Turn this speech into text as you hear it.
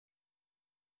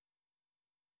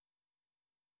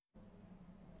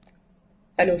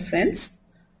Hello friends,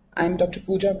 I am Dr.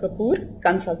 Puja Kapoor,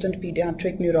 Consultant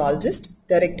Pediatric Neurologist,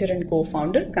 Director and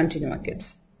Co-Founder, Continua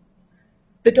Kids.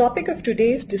 The topic of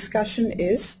today's discussion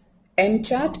is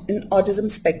MCHAT in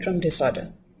Autism Spectrum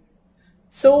Disorder.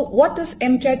 So what does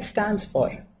MCHAT stands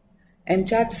for?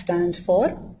 MCHAT stands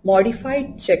for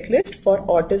Modified Checklist for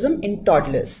Autism in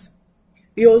Toddlers.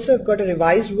 We also have got a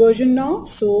revised version now,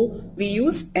 so we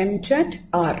use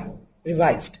MCHAT-R,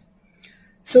 revised.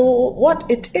 So what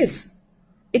it is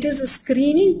a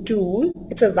screening tool,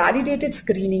 it's a validated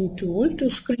screening tool to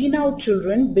screen out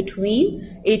children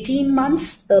between 16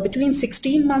 months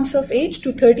of age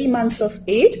to 30 months of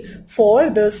age for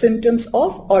the symptoms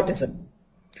of autism.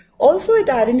 Also, it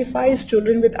identifies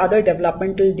children with other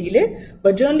developmental delay,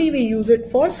 but generally we use it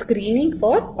for screening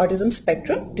for autism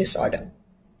spectrum disorder.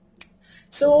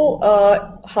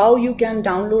 So how you can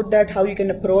download that, how you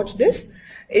can approach this?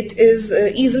 It is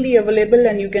easily available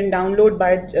and you can download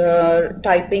by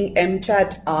typing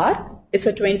MCHAT-R. It's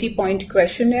a 20-point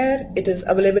questionnaire. It is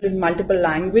available in multiple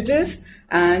languages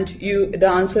and the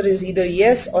answer is either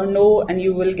yes or no, and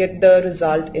you will get the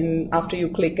result after you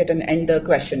click it and end the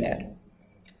questionnaire.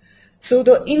 So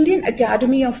the Indian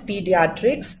Academy of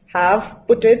Pediatrics have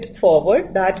put it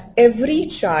forward that every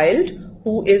child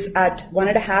who is at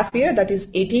 1.5 years, that is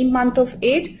 18 months of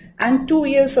age, and 2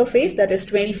 years of age, that is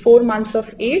 24 months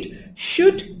of age,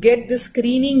 should get the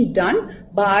screening done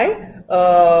by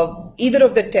either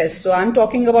of the tests. So I'm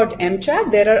talking about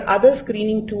MCHAT. There are other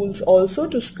screening tools also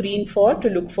to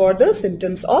look for the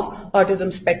symptoms of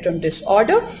autism spectrum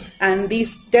disorder, and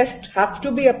these tests have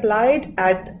to be applied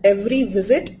at every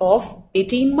visit of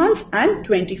 18 months and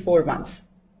 24 months.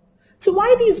 So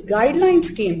why these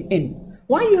guidelines came in?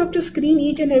 Why you have to screen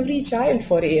each and every child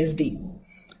for ASD?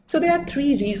 So there are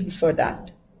 3 reasons for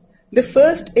that. The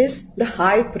first is the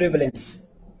high prevalence.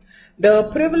 The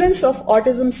prevalence of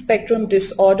autism spectrum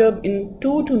disorder in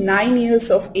 2 to 9 years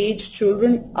of age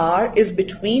children is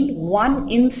between 1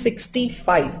 in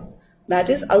 65. That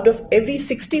is, out of every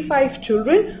 65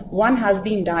 children, 1 has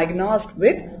been diagnosed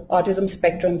with autism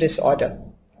spectrum disorder.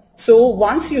 So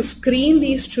once you screen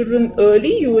these children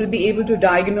early, you will be able to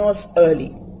diagnose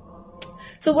early.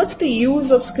 So what's the use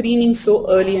of screening so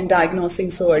early and diagnosing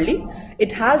so early?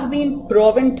 It has been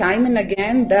proven time and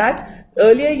again that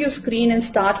earlier you screen and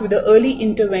start with the early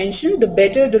intervention, the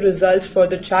better the results for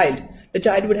the child. The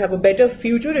child would have a better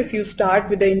future if you start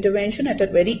with the intervention at a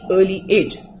very early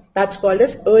age. That's called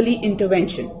as early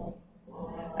intervention.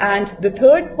 And the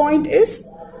third point is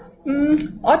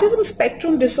autism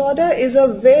spectrum disorder is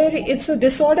it's a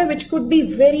disorder which could be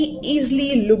very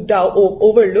easily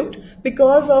overlooked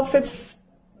because of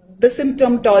the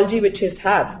symptomatology which it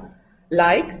have.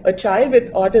 Like a child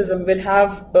with autism will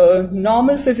have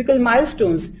normal physical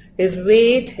milestones. His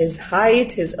weight, his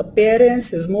height, his appearance,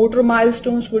 his motor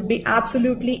milestones would be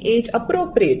absolutely age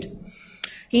appropriate.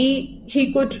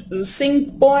 He could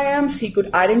sing poems, he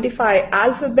could identify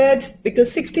alphabets, because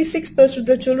 66% of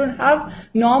the children have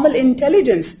normal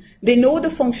intelligence. They know the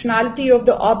functionality of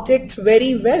the objects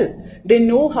very well. They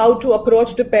know how to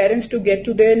approach the parents to get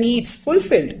to their needs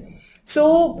fulfilled.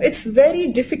 So it's very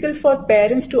difficult for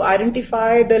parents to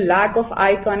identify the lack of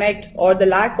eye contact or the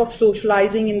lack of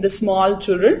socializing in the small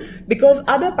children, because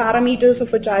other parameters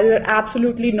of a child are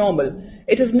absolutely normal.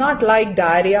 It is not like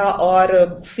diarrhea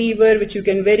or fever which you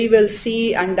can very well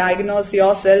see and diagnose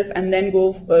yourself and then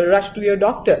go rush to your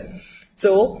doctor.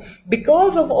 So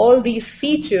because of all these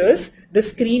features, the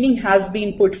screening has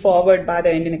been put forward by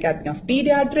the Indian Academy of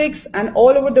Pediatrics, and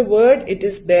all over the world it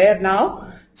is there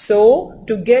now. So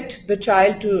to get the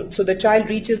child so the child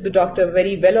reaches the doctor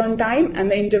very well on time,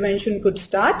 and the intervention could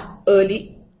start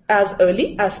early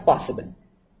as possible.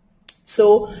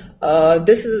 So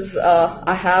this is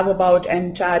I have about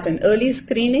MCHAT and early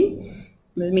screening.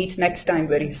 We'll meet next time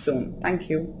very soon. Thank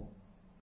you.